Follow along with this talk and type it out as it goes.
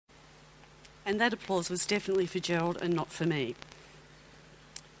And that applause was definitely for Gerald and not for me.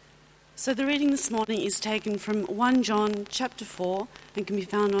 So the reading this morning is taken from 1 John chapter 4 and can be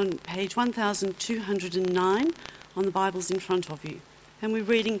found on page 1209 on the Bibles in front of you. And we're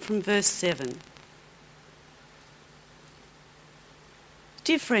reading from verse 7.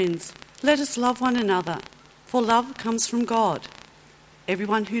 Dear friends, let us love one another, for love comes from God.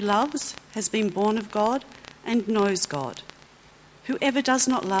 Everyone who loves has been born of God and knows God. Whoever does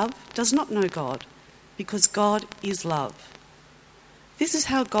not love does not know God, because God is love. This is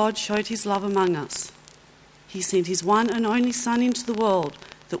how God showed his love among us. He sent his one and only Son into the world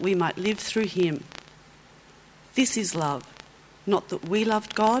that we might live through him. This is love, not that we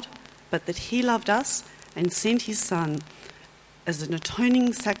loved God, but that he loved us and sent his Son as an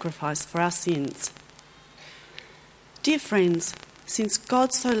atoning sacrifice for our sins. Dear friends, since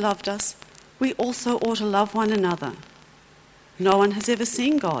God so loved us, we also ought to love one another. No one has ever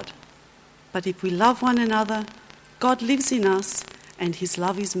seen God, but if we love one another, God lives in us and his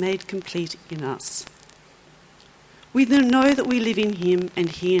love is made complete in us. We then know that we live in him and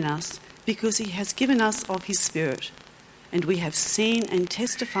he in us because he has given us of his Spirit, and we have seen and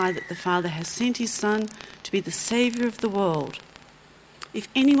testified that the Father has sent his Son to be the Saviour of the world. If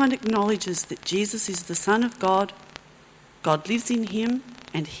anyone acknowledges that Jesus is the Son of God, God lives in him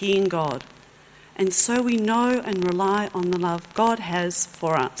and he in God. And so we know and rely on the love God has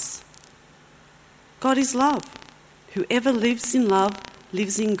for us. God is love. Whoever lives in love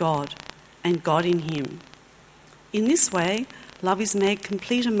lives in God, and God in him. In this way, love is made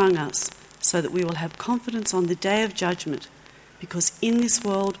complete among us, so that we will have confidence on the day of judgment, because in this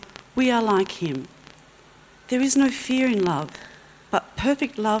world we are like him. There is no fear in love, but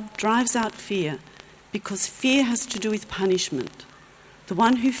perfect love drives out fear, because fear has to do with punishment. The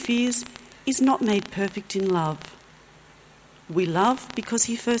one who fears is not made perfect in love. We love because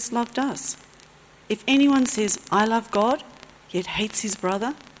he first loved us. If anyone says, I love God, yet hates his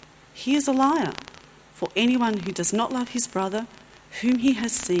brother, he is a liar. For anyone who does not love his brother, whom he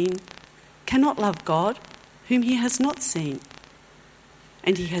has seen, cannot love God, whom he has not seen.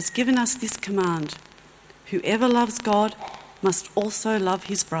 And he has given us this command: whoever loves God must also love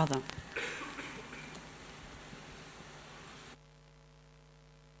his brother.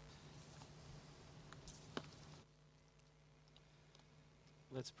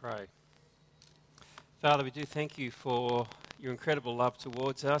 Let's pray. Father, we do thank you for your incredible love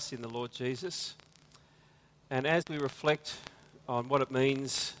towards us in the Lord Jesus. And as we reflect on what it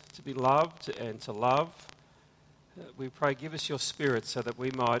means to be loved and to love, we pray, give us your Spirit so that we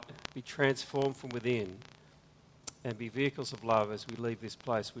might be transformed from within and be vehicles of love as we leave this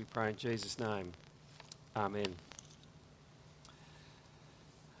place. We pray in Jesus' name. Amen.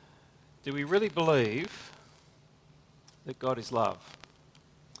 Do we really believe that God is love?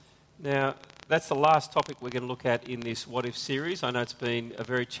 Now, that's the last topic we're going to look at in this What If series. I know it's been a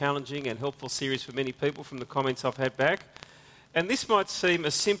very challenging and helpful series for many people from the comments I've had back. And this might seem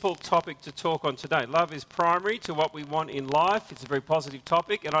a simple topic to talk on today. Love is primary to what we want in life. It's a very positive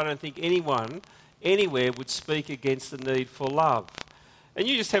topic, and I don't think anyone, anywhere, would speak against the need for love. And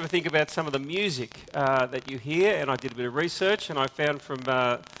you just have a think about some of the music that you hear, and I did a bit of research, and I found from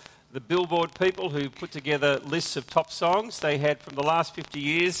the Billboard people who put together lists of top songs. They had, from the last 50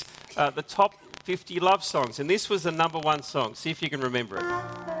 years, the top 50 love songs. And this was the number one song. See if you can remember it.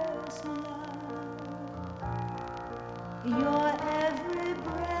 Your every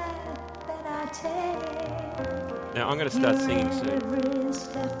breath that I take. Now, I'm going to start singing soon. Every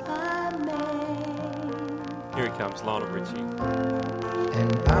step I make. Here he comes, Lionel Richie.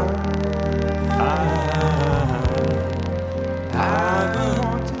 And I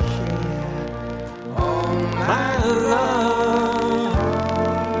want to share all my love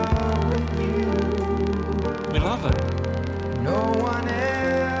with you. We love it. No one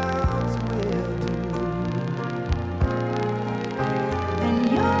else will do. And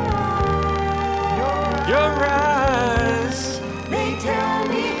Your eyes, they tell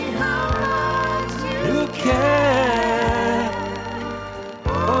me how much you care.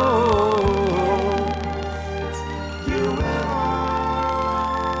 Oh, you will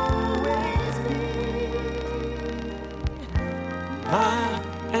always be. my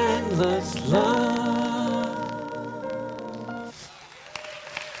endless love.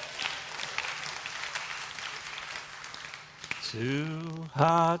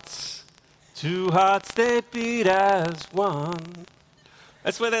 Two hearts, they beat as one.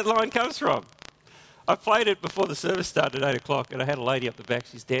 That's where that line comes from. I played it before the service started at 8 o'clock, and I had a lady up the back,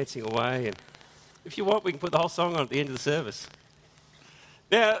 she's dancing away, and if you want, we can put the whole song on at the end of the service.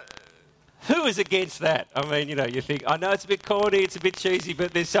 Now, Who is against that? I mean, you think, I know it's a bit corny, it's a bit cheesy,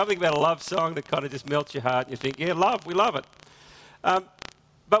 but there's something about a love song that kind of just melts your heart and you think, yeah, love, we love it.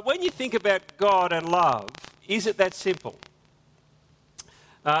 But when you think about God and love, is it that simple?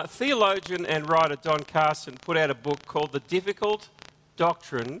 Theologian and writer Don Carson put out a book called The Difficult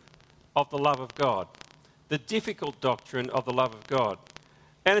Doctrine of the Love of God. The Difficult Doctrine of the Love of God.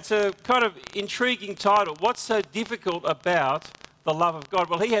 And it's a kind of intriguing title. What's so difficult about the love of God?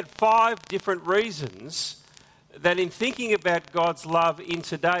 Well, he had 5 different reasons that in thinking about God's love in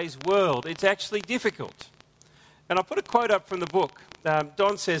today's world, it's actually difficult. And I'll put a quote up from the book.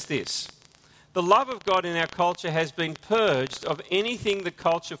 Don says this: "The love of God in our culture has been purged of anything the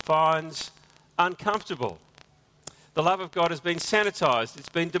culture finds uncomfortable. The love of God has been sanitised, it's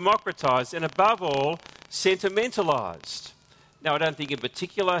been democratised, and above all, sentimentalised." Now, I don't think in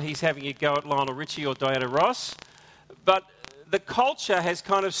particular he's having a go at Lionel Richie or Diana Ross, but the culture has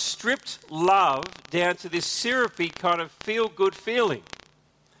kind of stripped love down to this syrupy kind of feel-good feeling.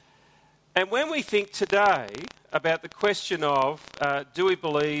 And when we think today about the question of do we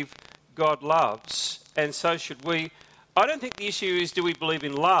believe God loves, and so should we, I don't think the issue is do we believe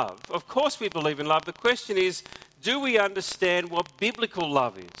in love. Of course we believe in love. The question is, do we understand what biblical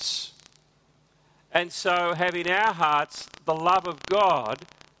love is? And so have in our hearts the love of God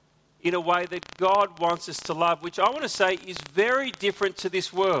in a way that God wants us to love, which I want to say is very different to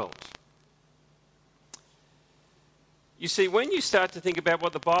this world. You see, when you start to think about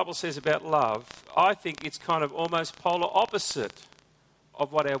what the Bible says about love, I think it's kind of almost polar opposite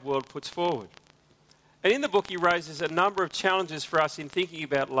of what our world puts forward. And in the book, he raises a number of challenges for us in thinking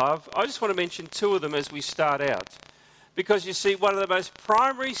about love. I just want to mention 2 of them as we start out. Because you see, one of the most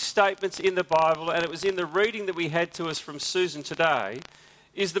primary statements in the Bible, and it was in the reading that we had to us from Susan today,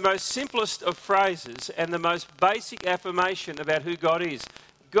 is the most simplest of phrases and the most basic affirmation about who God is.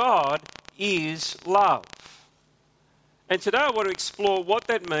 God is love. And today I want to explore what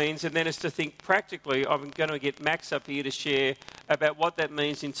that means, and then as to think practically, I'm going to get Max up here to share about what that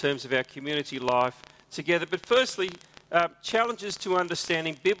means in terms of our community life together. But firstly, challenges to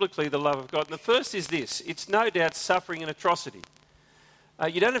understanding biblically the love of God. And the first is this: it's no doubt suffering and atrocity.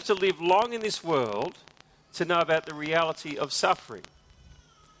 You don't have to live long in this world to know about the reality of suffering.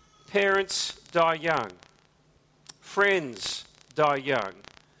 Parents die young. Friends die young.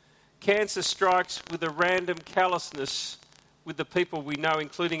 Cancer strikes with a random callousness with the people we know,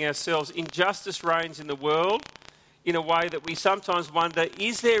 including ourselves. Injustice reigns in the world in a way that we sometimes wonder,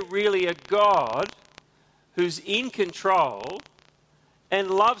 is there really a God who's in control and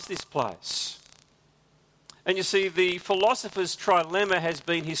loves this place? And you see, the philosopher's trilemma has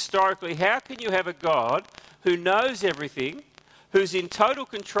been historically, how can you have a God who knows everything, who's in total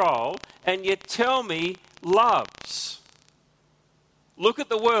control, and yet tell me loves? Look at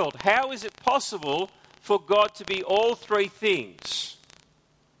the world. How is it possible for God to be all 3 things?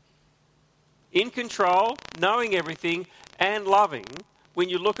 In control, knowing everything, and loving. When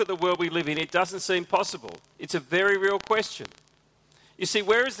you look at the world we live in, it doesn't seem possible. It's a very real question. You see,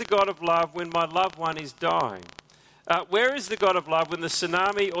 where is the God of love when my loved one is dying? Where is the God of love when the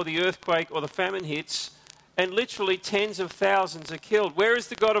tsunami or the earthquake or the famine hits and literally tens of thousands are killed? Where is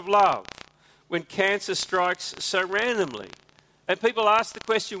the God of love when cancer strikes so randomly? And people ask the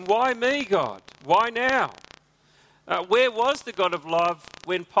question, why me, God? Why now? Where was the God of love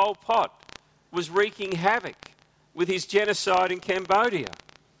when Pol Pot was wreaking havoc with his genocide in Cambodia?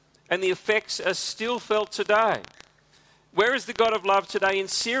 And the effects are still felt today. Where is the God of love today in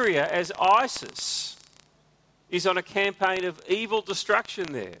Syria as ISIS is on a campaign of evil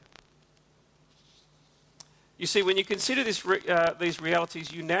destruction there? You see, when you consider these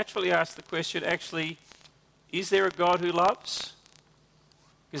realities, you naturally ask the question, actually, is there a God who loves?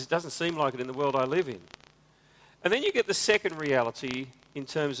 Because it doesn't seem like it in the world I live in. And then you get the second reality in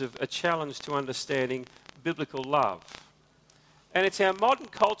terms of a challenge to understanding biblical love. And it's our modern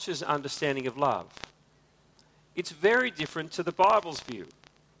culture's understanding of love. It's very different to the Bible's view.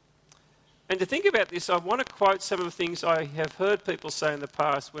 And to think about this, I want to quote some of the things I have heard people say in the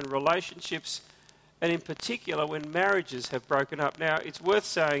past when relationships, and in particular when marriages have broken up. Now, it's worth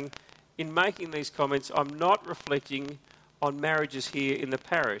saying, in making these comments, I'm not reflecting on marriages here in the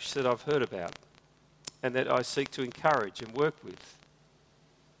parish that I've heard about and that I seek to encourage and work with.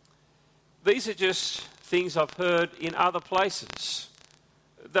 These are just things I've heard in other places,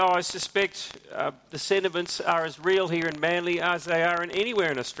 though I suspect the sentiments are as real here in Manly as they are in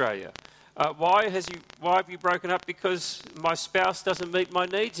anywhere in Australia. Why have you broken up? Because my spouse doesn't meet my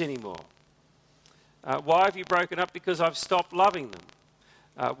needs anymore. Why have you broken up? Because I've stopped loving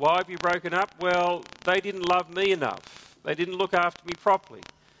them. Why have you broken up? Well, they didn't love me enough. They didn't look after me properly.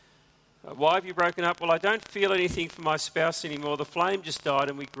 Why have you broken up? Well, I don't feel anything for my spouse anymore. The flame just died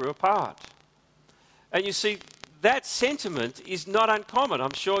and we grew apart. And you see, that sentiment is not uncommon.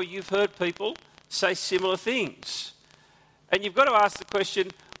 I'm sure you've heard people say similar things. And you've got to ask the question,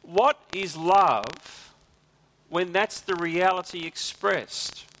 what is love when that's the reality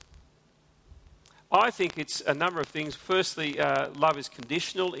expressed? I think it's a number of things. Firstly, love is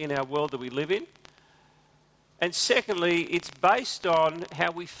conditional in our world that we live in. And secondly, it's based on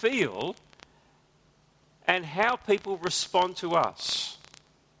how we feel and how people respond to us.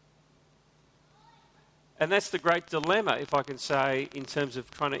 And that's the great dilemma, if I can say, in terms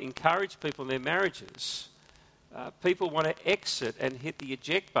of trying to encourage people in their marriages. People want to exit and hit the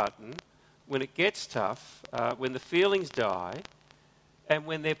eject button when it gets tough, when the feelings die, and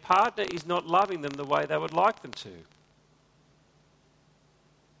when their partner is not loving them the way they would like them to.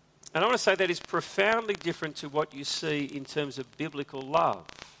 And I want to say that is profoundly different to what you see in terms of biblical love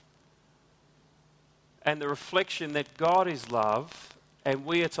and the reflection that God is love and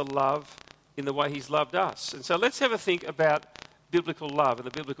we are to love in the way He's loved us. And so let's have a think about biblical love and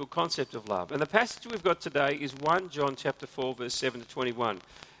the biblical concept of love. And the passage we've got today is 1 John chapter 4, verse 7 to 21.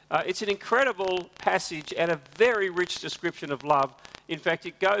 It's an incredible passage and a very rich description of love. In fact,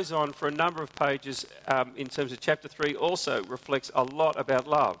 it goes on for a number of pages in terms of chapter 3, also reflects a lot about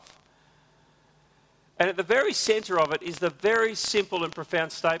love. And at the very centre of it is the very simple and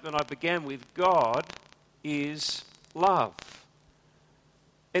profound statement I began with: God is love.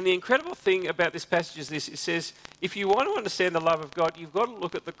 And the incredible thing about this passage is this: it says, if you want to understand the love of God, you've got to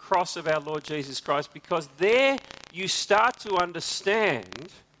look at the cross of our Lord Jesus Christ, because there you start to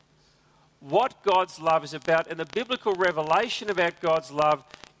understand what God's love is about. And the biblical revelation about God's love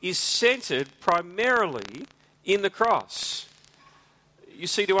is centred primarily in the cross. You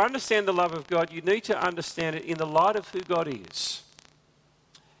see, to understand the love of God, you need to understand it in the light of who God is,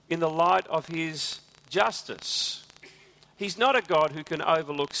 in the light of His justice. He's not a God who can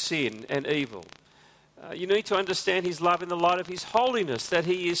overlook sin and evil. You need to understand His love in the light of His holiness, that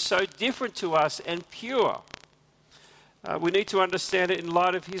He is so different to us and pure. We need to understand it in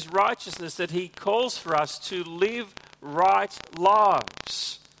light of His righteousness, that He calls for us to live right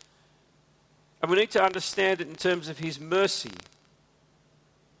lives. And we need to understand it in terms of His mercy.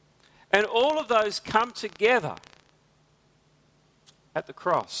 And all of those come together at the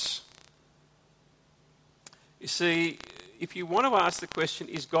cross. You see, if you want to ask the question,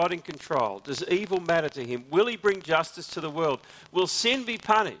 is God in control? Does evil matter to Him? Will He bring justice to the world? Will sin be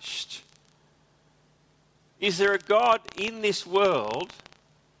punished? Is there a God in this world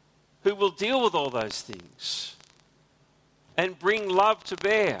who will deal with all those things and bring love to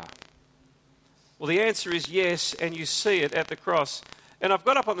bear? Well, the answer is yes, and you see it at the cross. And I've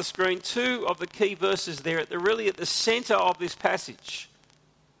got up on the screen two of the key verses there really at the centre of this passage.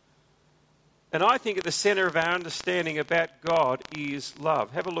 And I think at the centre of our understanding about God is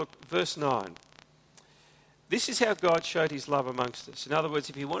love. Have a look, verse 9. This is how God showed His love amongst us. In other words,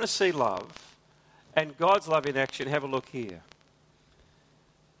 if you want to see love and God's love in action, have a look here.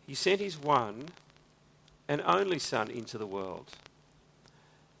 He sent His one and only Son into the world,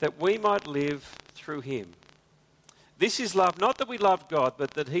 that we might live through Him. This is love, not that we loved God,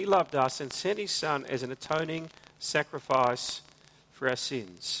 but that He loved us and sent His Son as an atoning sacrifice for our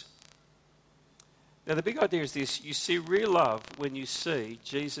sins. Now, the big idea is this: you see real love when you see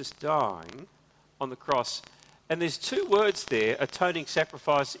Jesus dying on the cross. And there's two words there, atoning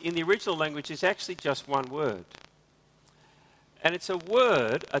sacrifice. In the original language, it's actually just one word. And it's a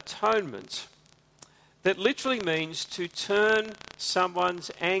word, atonement, that literally means to turn someone's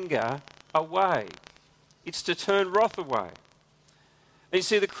anger away. It's to turn wrath away. And you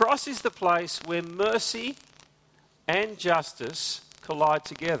see, the cross is the place where mercy and justice collide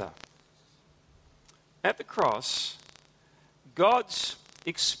together. At the cross, God's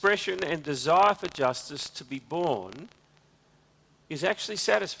expression and desire for justice to be born is actually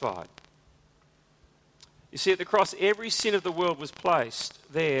satisfied. You see, at the cross, every sin of the world was placed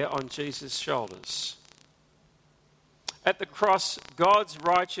there on Jesus' shoulders. At the cross, God's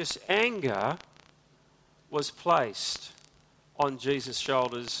righteous anger was placed on Jesus'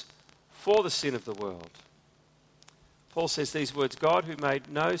 shoulders for the sin of the world. Paul says these words: God who made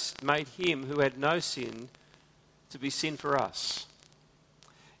Him who had no sin to be sin for us.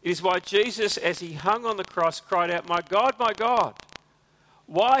 It is why Jesus, as He hung on the cross, cried out, my God,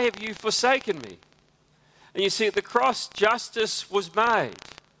 why have you forsaken me? And you see, at the cross, justice was made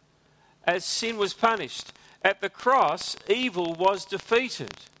as sin was punished. At the cross, evil was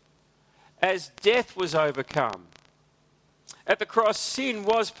defeated as death was overcome. At the cross, sin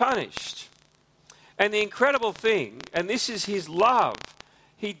was punished. And the incredible thing, and this is His love,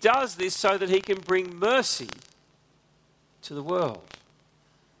 He does this so that he can bring mercy to the world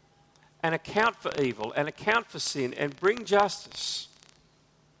and account for evil and account for sin and bring justice.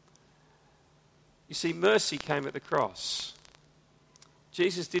 You see, mercy came at the cross.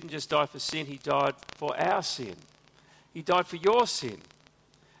 Jesus didn't just die for sin, he died for our sin. He died for your sin.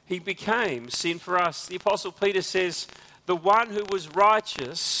 He became sin for us. The Apostle Peter says, the one who was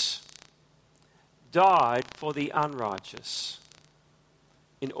righteous died for the unrighteous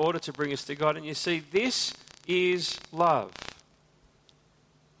in order to bring us to God. And you see, this is love.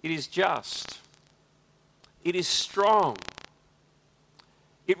 It is just. It is strong.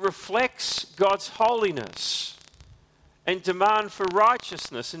 It reflects God's holiness and demand for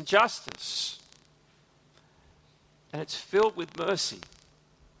righteousness and justice. And it's filled with mercy.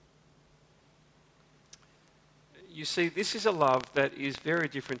 You see, this is a love that is very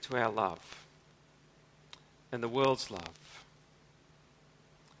different to our love and the world's love.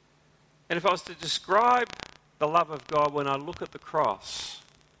 And if I was to describe the love of God when I look at the cross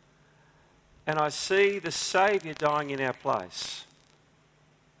and I see the Saviour dying in our place,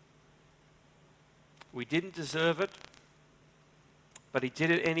 we didn't deserve it, but he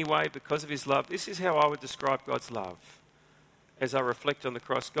did it anyway because of his love. This is how I would describe God's love as I reflect on the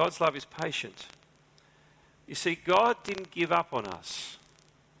cross. God's love is patient. You see, God didn't give up on us.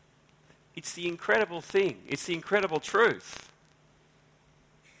 It's the incredible thing. It's the incredible truth.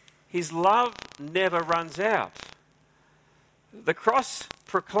 His love never runs out. The cross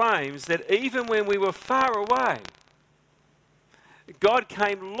proclaims that even when we were far away, God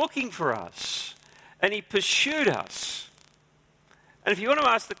came looking for us and he pursued us. And if you want to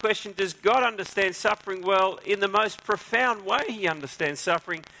ask the question, does God understand suffering? Well, in the most profound way he understands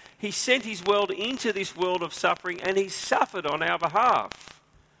suffering. He sent his world into this world of suffering and he suffered on our behalf.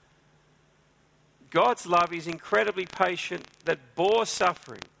 God's love is incredibly patient, that bore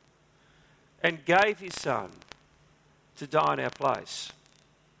suffering and gave his Son to die in our place.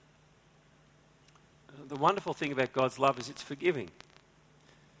 The wonderful thing about God's love is it's forgiving.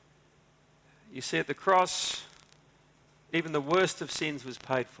 You see, at the cross, even the worst of sins was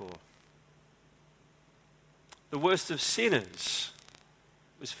paid for. The worst of sinners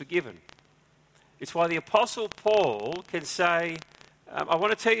was forgiven. It's why the Apostle Paul can say, I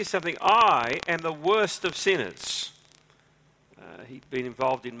want to tell you something, I am the worst of sinners. He'd been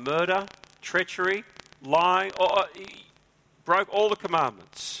involved in murder, treachery, lying, he broke all the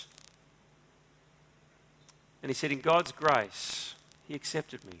commandments. And he said, in God's grace, he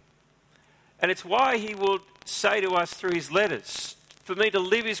accepted me. And it's why he would say to us through his letters, for me to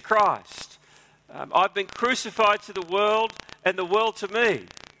live is Christ. I've been crucified to the world and the world to me.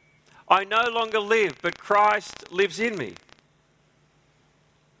 I no longer live, but Christ lives in me.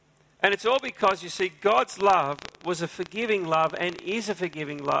 And it's all because, you see, God's love was a forgiving love and is a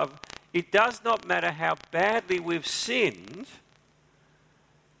forgiving love. It does not matter how badly we've sinned.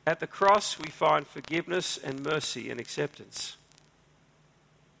 At the cross, we find forgiveness and mercy and acceptance.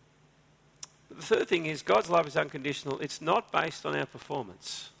 But the third thing is God's love is unconditional. It's not based on our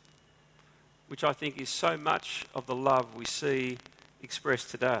performance, which I think is so much of the love we see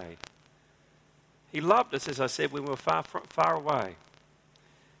expressed today. He loved us, as I said, when we were far away.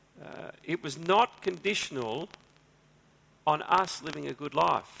 It was not conditional on us living a good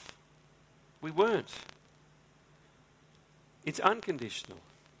life. We weren't. It's unconditional.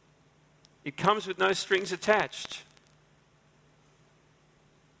 It comes with no strings attached.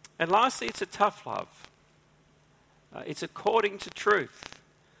 And lastly, it's a tough love. It's according to truth.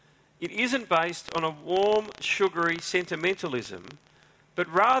 It isn't based on a warm, sugary sentimentalism,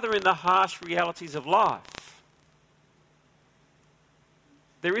 but rather in the harsh realities of life.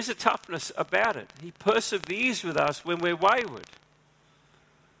 There is a toughness about it. He perseveres with us when we're wayward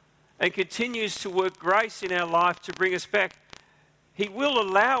and continues to work grace in our life to bring us back. He will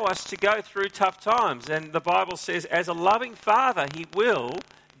allow us to go through tough times. And the Bible says, as a loving father, he will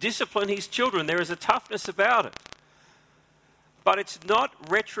discipline his children. There is a toughness about it. But it's not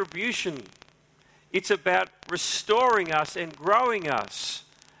retribution. It's about restoring us and growing us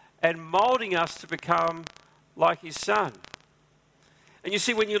and molding us to become like his Son. And you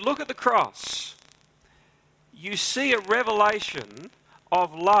see, when you look at the cross, you see a revelation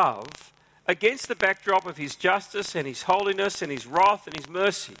of love against the backdrop of his justice and his holiness and his wrath and his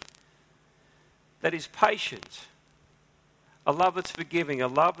mercy that is patient, a love that's forgiving, a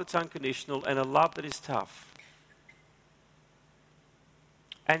love that's unconditional, and a love that is tough.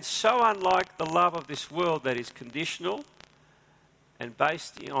 And so unlike the love of this world that is conditional and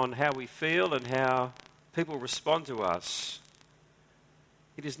based on how we feel and how people respond to us,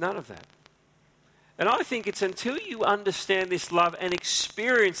 it is none of that. And I think it's until you understand this love and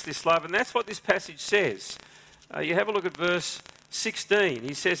experience this love, and that's what this passage says. You have a look at verse 16.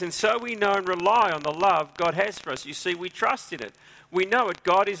 He says, "And so we know and rely on the love God has for us." You see, we trust in it. We know it.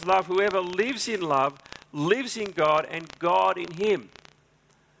 God is love. Whoever lives in love lives in God and God in him.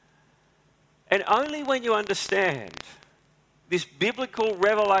 And only when you understand this biblical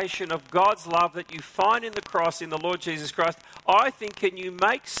revelation of God's love that you find in the cross, in the Lord Jesus Christ, I think can you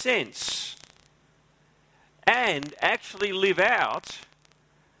make sense and actually live out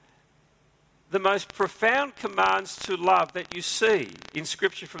the most profound commands to love that you see in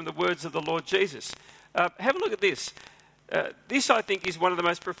Scripture from the words of the Lord Jesus. Have a look at this. This, I think, is one of the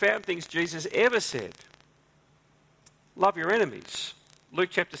most profound things Jesus ever said. Love your enemies. Luke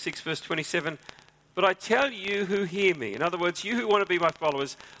chapter 6, verse 27. "But I tell you who hear me," in other words, you who want to be my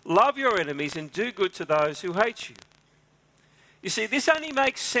followers, "love your enemies and do good to those who hate you." You see, this only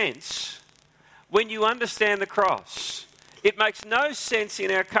makes sense when you understand the cross. It makes no sense in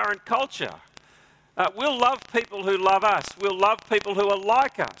our current culture. We'll love people who love us. We'll love people who are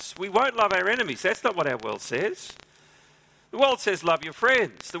like us. We won't love our enemies. That's not what our world says. The world says love your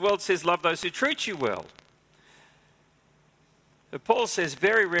friends. The world says love those who treat you well. But Paul says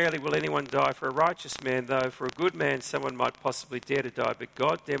very rarely will anyone die for a righteous man, though for a good man someone might possibly dare to die. But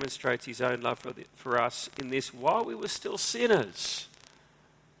God demonstrates his own love for us in this: while we were still sinners,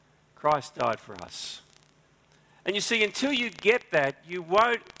 Christ died for us. And you see, until you get that, you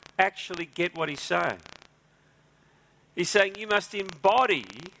won't actually get what he's saying. He's saying you must embody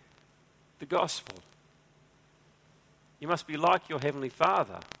the gospel. You must be like your Heavenly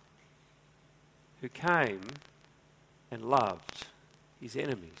Father, who came and loved his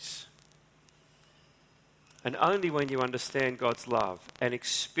enemies. And only when you understand God's love and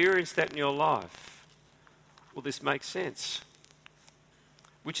experience that in your life will this make sense.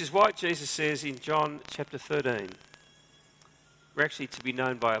 Which is why Jesus says in John chapter 13, we're actually to be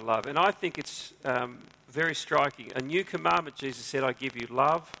known by our love. And I think it's very striking. A new commandment, Jesus said, "I give you: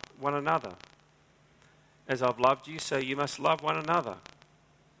 love one another. As I've loved you, so you must love one another.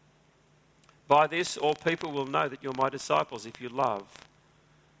 By this, all people will know that you're my disciples, if you love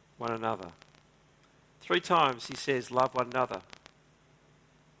one another." 3 times he says, love one another.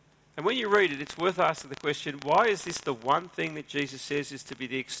 And when you read it, it's worth asking the question, why is this the one thing that Jesus says is to be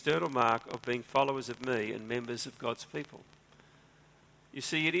the external mark of being followers of me and members of God's people? You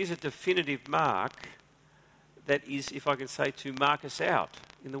see, it is a definitive mark that is, if I can say, to mark us out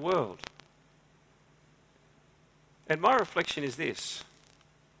in the world. And my reflection is this: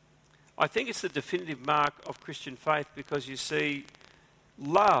 I think it's the definitive mark of Christian faith because, you see,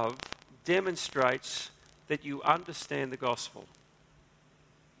 love demonstrates that you understand the gospel.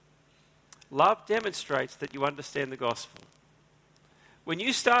 Love demonstrates that you understand the gospel. When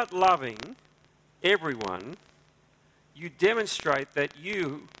you start loving everyone, you demonstrate that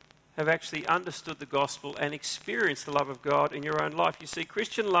you have actually understood the gospel and experienced the love of God in your own life. You see,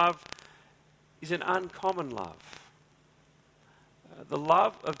 Christian love is an uncommon love. The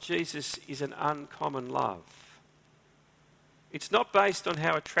love of Jesus is an uncommon love. It's not based on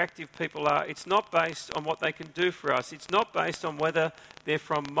how attractive people are. It's not based on what they can do for us. It's not based on whether they're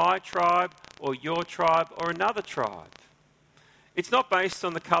from my tribe or your tribe or another tribe. It's not based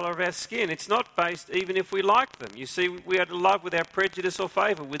on the colour of our skin. It's not based even if we like them. You see, we are to love without prejudice or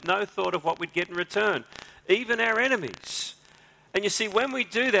favour, with no thought of what we'd get in return, even our enemies. And you see, when we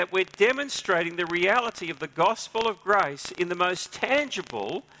do that, we're demonstrating the reality of the gospel of grace in the most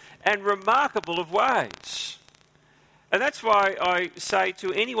tangible and remarkable of ways. And that's why I say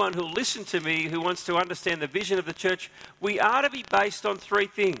to anyone who'll listen to me who wants to understand the vision of the church, we are to be based on 3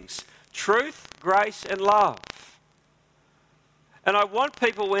 things: truth, grace, and love. And I want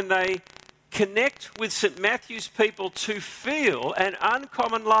people, when they connect with St. Matthew's people, to feel an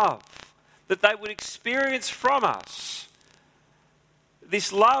uncommon love that they would experience from us.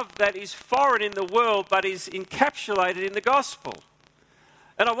 This love that is foreign in the world but is encapsulated in the gospel.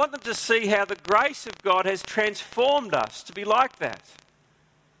 And I want them to see how the grace of God has transformed us to be like that.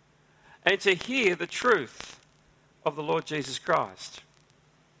 And to hear the truth of the Lord Jesus Christ.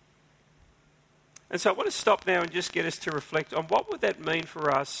 And so I want to stop now and just get us to reflect on what would that mean for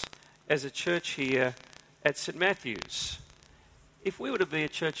us as a church here at St. Matthew's if we were to be a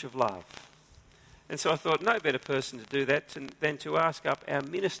church of love. And so I thought no better person to do that than to ask up our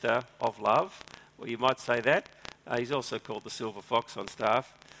Minister of Love. Well, you might say that. He's also called the Silver Fox on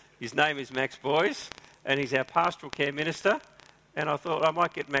staff. His name is Max Boyes, and he's our Pastoral Care Minister. And I thought I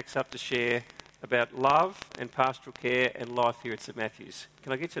might get Max up to share about love and pastoral care and life here at St. Matthew's.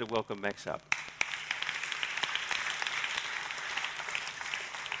 Can I get you to welcome Max up?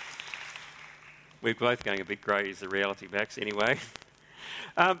 We're both going a bit grey is the reality, Max, anyway.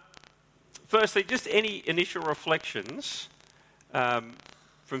 Firstly, just any initial reflections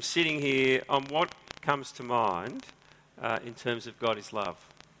from sitting here on what comes to mind in terms of God is love.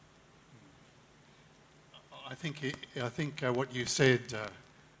 I think what you said,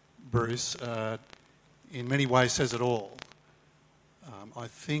 Bruce, in many ways says it all. I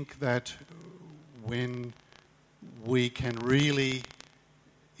think that when we can really,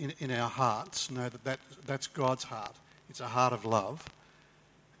 in our hearts, know that's God's heart. It's a heart of love,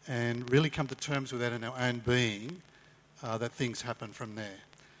 and really come to terms with that in our own being, that things happen from there.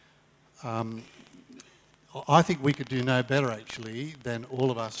 I think we could do no better, actually, than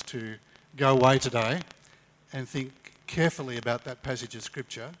all of us to go away today and think carefully about that passage of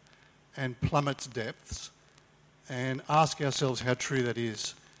Scripture and plumb its depths and ask ourselves how true that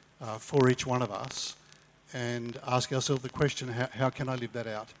is for each one of us, and ask ourselves the question, how can I live that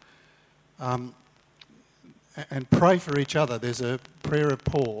out? And pray for each other. There's a prayer of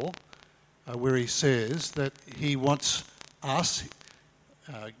Paul where he says that he wants us,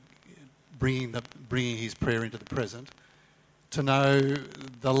 bringing his prayer into the present, to know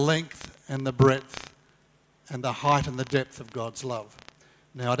the length and the breadth and the height and the depth of God's love.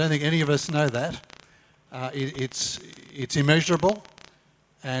 Now, I don't think any of us know that. It's immeasurable,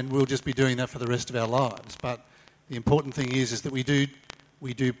 and we'll just be doing that for the rest of our lives. But the important thing is that we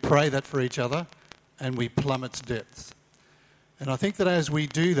do pray that for each other, and we plumb its depths. And I think that as we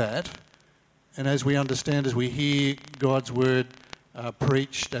do that, and as we understand, as we hear God's word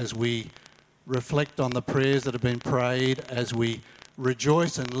preached, as we reflect on the prayers that have been prayed, as we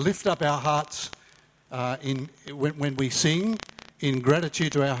rejoice and lift up our hearts when we sing in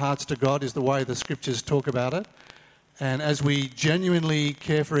gratitude to our hearts to God, is the way the Scriptures talk about it. And as we genuinely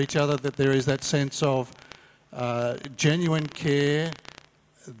care for each other, that there is that sense of genuine care,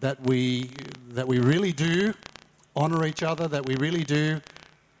 that we really do honour each other, that we really do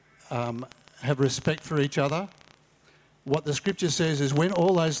have respect for each other. What the Scripture says is when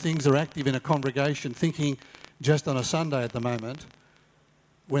all those things are active in a congregation, thinking just on a Sunday at the moment,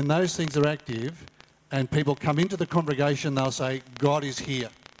 when those things are active and people come into the congregation, they'll say, God is here.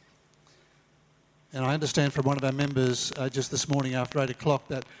 And I understand from one of our members just this morning after 8 o'clock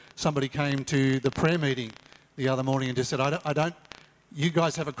that somebody came to the prayer meeting the other morning and just said, you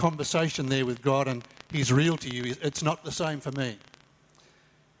guys have a conversation there with God and he's real to you. It's not the same for me.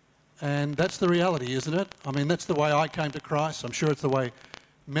 And that's the reality, isn't it? I mean, that's the way I came to Christ. I'm sure it's the way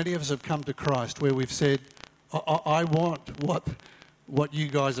many of us have come to Christ, where we've said, I want what you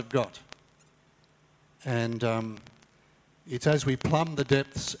guys have got. And it's as we plumb the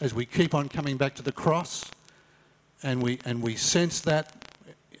depths, as we keep on coming back to the cross, and we sense that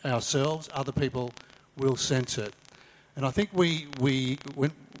ourselves, other people will sense it. And I think we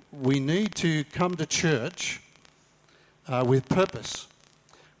need to come to church with purpose.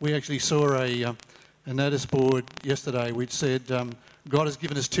 We actually saw a notice board yesterday which said, God has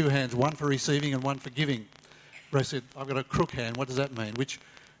given us two hands, one for receiving and one for giving. Ray said, I've got a crook hand. What does that mean? Which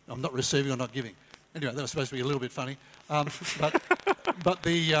I'm not receiving or not giving. Anyway, that was supposed to be a little bit funny. But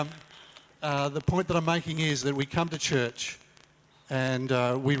the point that I'm making is that we come to church and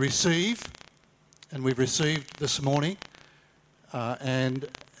we receive, and we've received this morning, and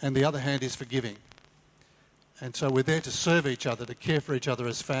the other hand is for giving. And so we're there to serve each other, to care for each other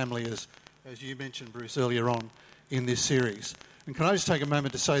as family, as you mentioned, Bruce, earlier on in this series. And can I just take a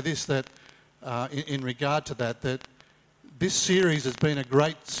moment to say this, that in regard to that this series has been a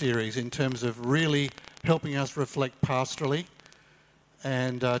great series in terms of really helping us reflect pastorally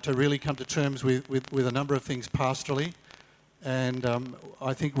and to really come to terms with a number of things pastorally. And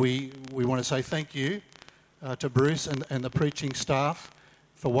I think we want to say thank you to Bruce and the preaching staff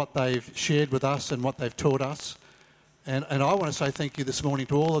for what they've shared with us and what they've taught us. And I want to say thank you this morning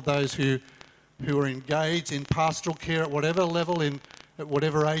to all of those who are engaged in pastoral care at whatever level, at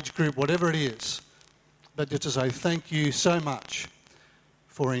whatever age group, whatever it is. But just to say thank you so much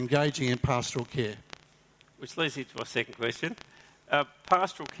for engaging in pastoral care. Which leads into my second question.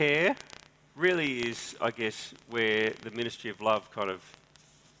 Pastoral care really is, I guess, where the ministry of love kind of,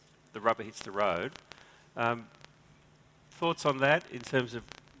 the rubber hits the road. Thoughts on that in terms of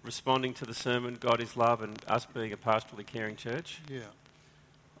responding to the sermon, God is love, and us being a pastorally caring church? Yeah.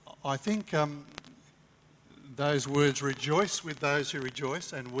 I think those words, rejoice with those who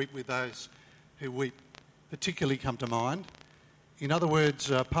rejoice and weep with those who weep, particularly come to mind. In other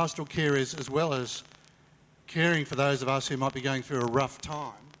words, pastoral care is, as well as caring for those of us who might be going through a rough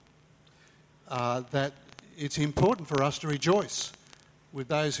time, that it's important for us to rejoice with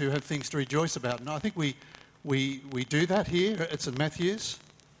those who have things to rejoice about. And I think we do that here at St Matthew's.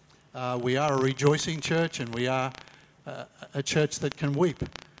 We are a rejoicing church, and we are a church that can weep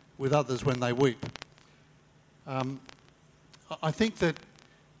with others when they weep. I think that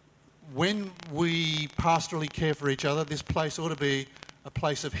when we pastorally care for each other, this place ought to be a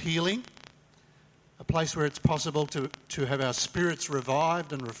place of healing, a place where it's possible to have our spirits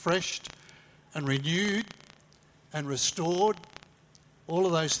revived and refreshed and renewed and restored. All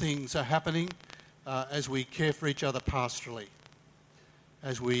of those things are happening as we care for each other pastorally,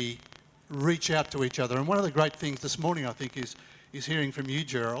 as we reach out to each other. And one of the great things this morning, I think, is hearing from you,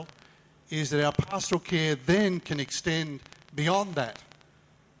 Gerald, is that our pastoral care then can extend beyond that.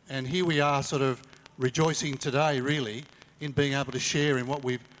 And here we are sort of rejoicing today, really, in being able to share in what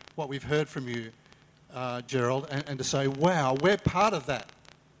we've heard from you, Gerald, and to say, wow, we're part of that.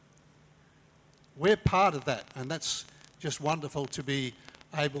 We're part of that. And that's just wonderful to be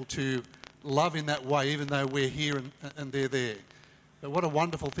able to love in that way, even though we're here and they're there. But what a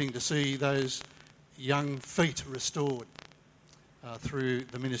wonderful thing to see those young feet restored through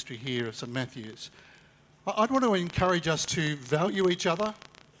the ministry here of St Matthew's. I'd want to encourage us to value each other.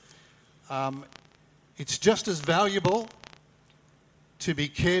 It's just as valuable to be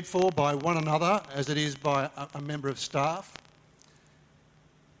cared for by one another as it is by a member of staff.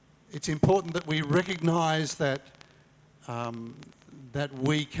 It's important that we recognise that that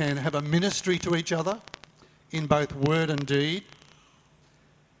we can have a ministry to each other in both word and deed,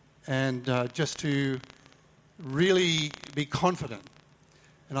 and just to really be confident.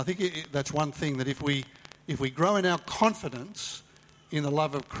 And I think that's one thing, that if we grow in our confidence in the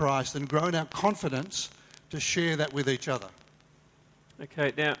love of Christ, and grow in our confidence to share that with each other.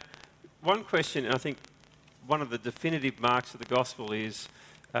 Okay, now, one question, and I think one of the definitive marks of the gospel is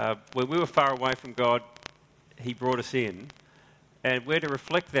when we were far away from God, he brought us in, and we're to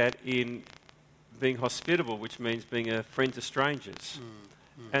reflect that in being hospitable, which means being a friend to strangers.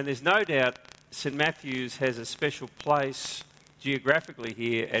 And there's no doubt St Matthew's has a special place geographically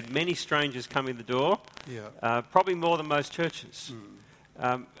here, and many strangers come in the door, probably more than most churches.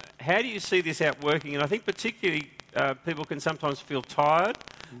 How do you see this out working? And I think particularly people can sometimes feel tired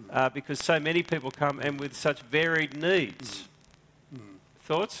because so many people come and with such varied needs.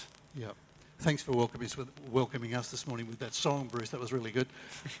 Thoughts? Yeah. Thanks for welcoming us this morning with that song, Bruce. That was really good.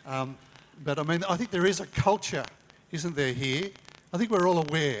 But I mean, I think there is a culture, isn't there, here? I think we're all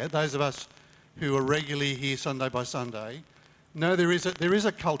aware, those of us who are regularly here Sunday by Sunday, know there is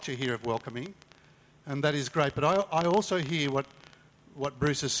a culture here of welcoming, and that is great. But I also hear what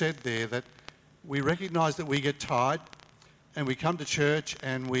Bruce has said there, that we recognise that we get tired, and we come to church,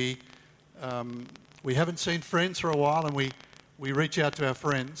 and we haven't seen friends for a while, and we reach out to our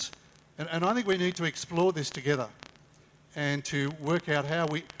friends. And I think we need to explore this together and to work out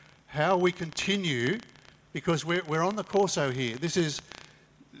how we continue, because we're on the Corso here.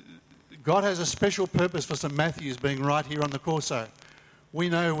 God has a special purpose for St Matthew's being right here on the Corso. We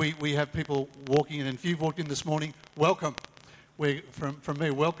know we have people walking in, and if you've walked in this morning, welcome. From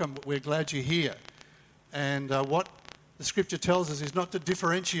me, welcome. We're glad you're here. And what the Scripture tells us is not to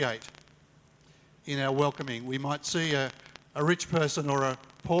differentiate in our welcoming. We might see a rich person or a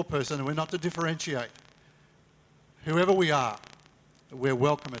poor person, and we're not to differentiate. Whoever we are, we're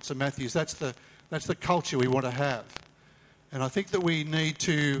welcome at St Matthew's. That's the culture we want to have. And I think that we need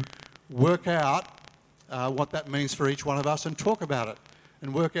to work out what that means for each one of us and talk about it,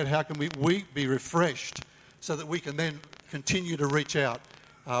 and work out how can we be refreshed so that we can then continue to reach out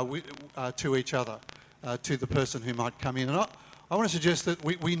to each other, to the person who might come in. And I want to suggest that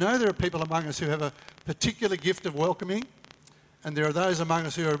we know there are people among us who have a particular gift of welcoming, and there are those among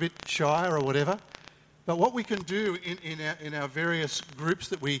us who are a bit shy or whatever. But what we can do in our various groups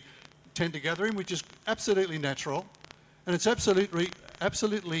that we tend to gather in, which is absolutely natural, and it's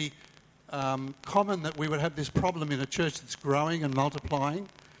absolutely common that we would have this problem in a church that's growing and multiplying,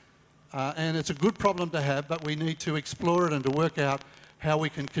 and it's a good problem to have, but we need to explore it and to work out how we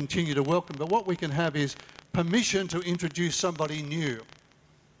can continue to welcome. But what we can have is permission to introduce somebody new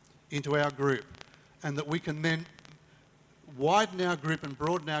into our group, and that we can then widen our group and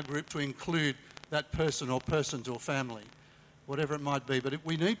broaden our group to include that person or persons or family, whatever it might be. But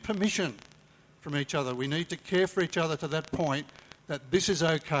we need permission from each other. We need to care for each other to that point that this is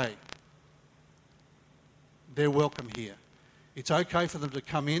okay. They're welcome here. It's okay for them to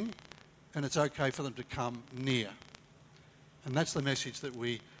come in, and it's okay for them to come near. And that's the message that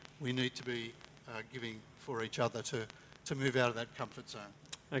we need to be giving for each other to move out of that comfort zone.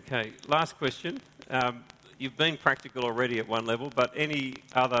 Okay, last question. You've been practical already at one level, but any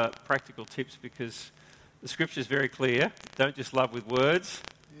other practical tips? Because the Scripture is very clear. Don't just love with words,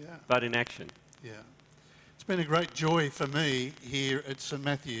 but in action. Yeah. It's been a great joy for me here at St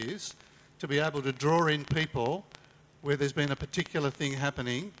Matthew's to be able to draw in people where there's been a particular thing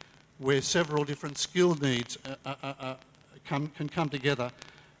happening, where several different skill needs can come together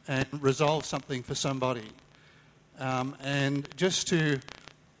and resolve something for somebody. And just to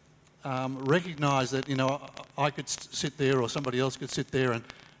recognise that, I could sit there or somebody else could sit there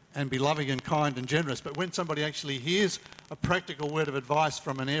and be loving and kind and generous, but when somebody actually hears a practical word of advice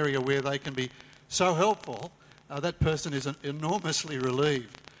from an area where they can be so helpful, that person is enormously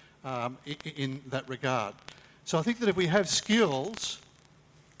relieved in that regard. So I think that if we have skills,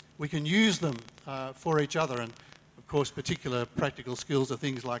 we can use them for each other. And of course, particular practical skills are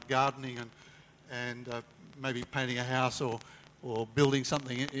things like gardening and maybe painting a house or building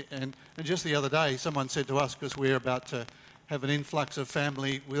something. And just the other day, someone said to us, because we're about to have an influx of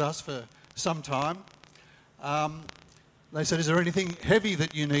family with us for some time, they said, "Is there anything heavy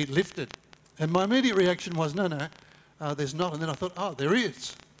that you need lifted?" And my immediate reaction was, no, there's not. And then I thought, oh, there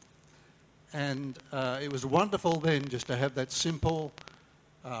is. And it was wonderful then just to have that simple,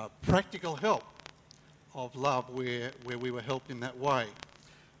 practical help of love where we were helped in that way.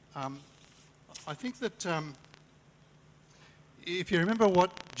 I think that if you remember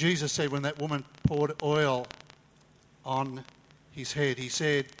what Jesus said when that woman poured oil on his head, he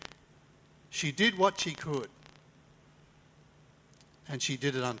said, "She did what she could, and she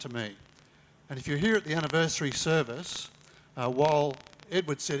did it unto me." And if you're here at the anniversary service, while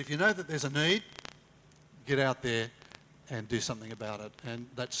Edward said, if you know that there's a need, get out there and do something about it. And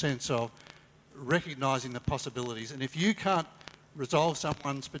that sense of recognising the possibilities. And if you can't resolve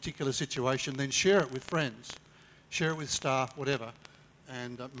someone's particular situation, then share it with friends, share it with staff, whatever.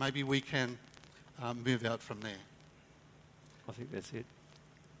 And maybe we can move out from there. I think that's it.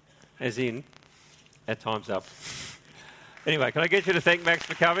 As in, our time's up. Anyway, can I get you to thank Max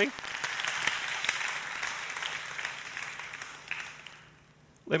for coming?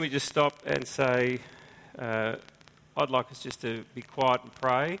 Let me just stop and say, I'd like us just to be quiet and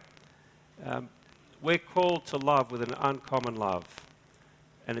pray. We're called to love with an uncommon love.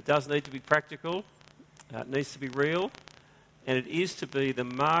 And it does need to be practical, it needs to be real, and it is to be the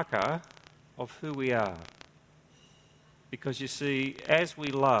marker of who we are. Because you see, as we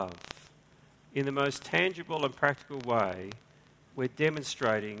love, in the most tangible and practical way, we're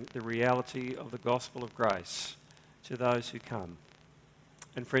demonstrating the reality of the gospel of grace to those who come.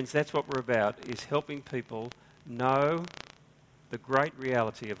 And friends, that's what we're about, is helping people know the great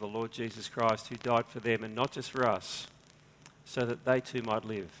reality of the Lord Jesus Christ who died for them and not just for us, so that they too might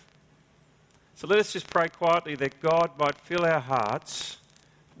live. So let us just pray quietly that God might fill our hearts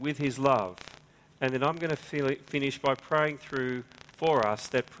with his love. And then I'm going to finish by praying through for us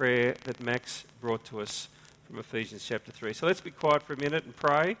that prayer that Max brought to us from Ephesians chapter 3. So let's be quiet for a minute and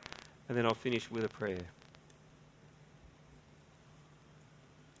pray, and then I'll finish with a prayer.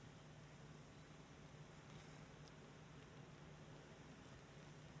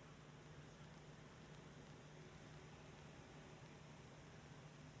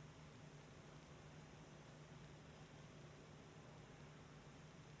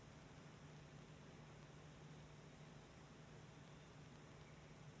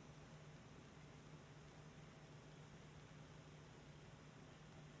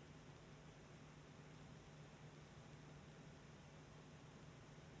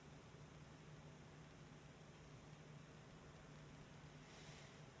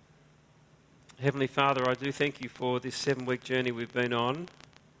 Heavenly Father, I do thank you for this 7-week journey we've been on.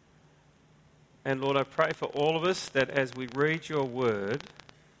 And Lord, I pray for all of us that as we read your word,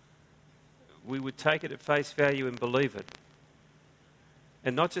 we would take it at face value and believe it.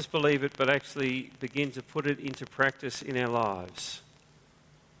 And not just believe it, but actually begin to put it into practice in our lives.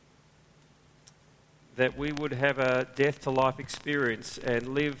 That we would have a death-to-life experience and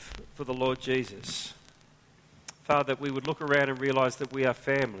live for the Lord Jesus. Father, that we would look around and realise that we are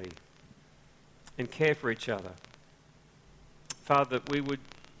family and care for each other. Father, that we would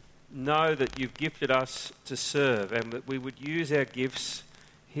know that you've gifted us to serve, and that we would use our gifts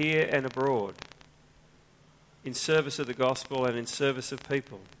here and abroad in service of the gospel and in service of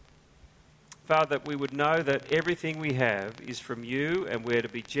people. Father, that we would know that everything we have is from you, and we're to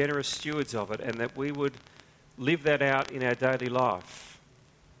be generous stewards of it, and that we would live that out in our daily life.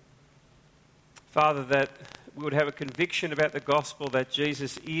 Father, that we would have a conviction about the gospel that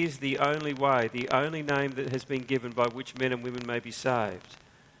Jesus is the only way, the only name that has been given by which men and women may be saved.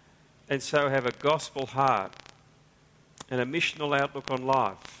 And so have a gospel heart and a missional outlook on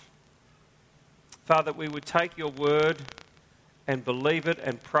life. Father, that we would take your word and believe it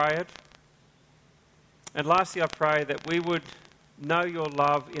and pray it. And lastly, I pray that we would know your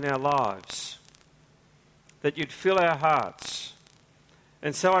love in our lives. that you'd fill our hearts.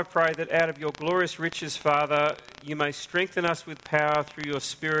 And so I pray that out of your glorious riches, Father, you may strengthen us with power through your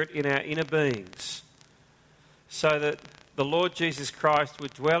Spirit in our inner beings, so that the Lord Jesus Christ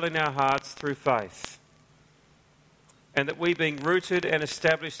would dwell in our hearts through faith, and that we, being rooted and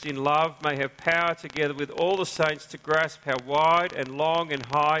established in love, may have power together with all the saints to grasp how wide and long and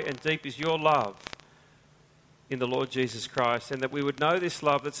high and deep is your love in the Lord Jesus Christ, and that we would know this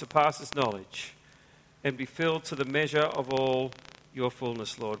love that surpasses knowledge and be filled to the measure of all your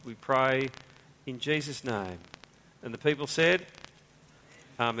fullness, Lord. We pray in Jesus' name. And the people said,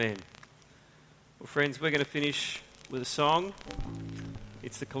 Amen. Well, friends, we're going to finish with a song.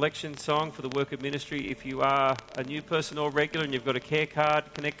 It's the collection song for the work of ministry. If you are a new person or regular and you've got a care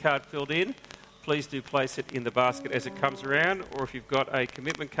card, connect card filled in, please do place it in the basket as it comes around. Or if you've got a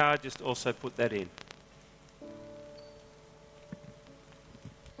commitment card, just also put that in.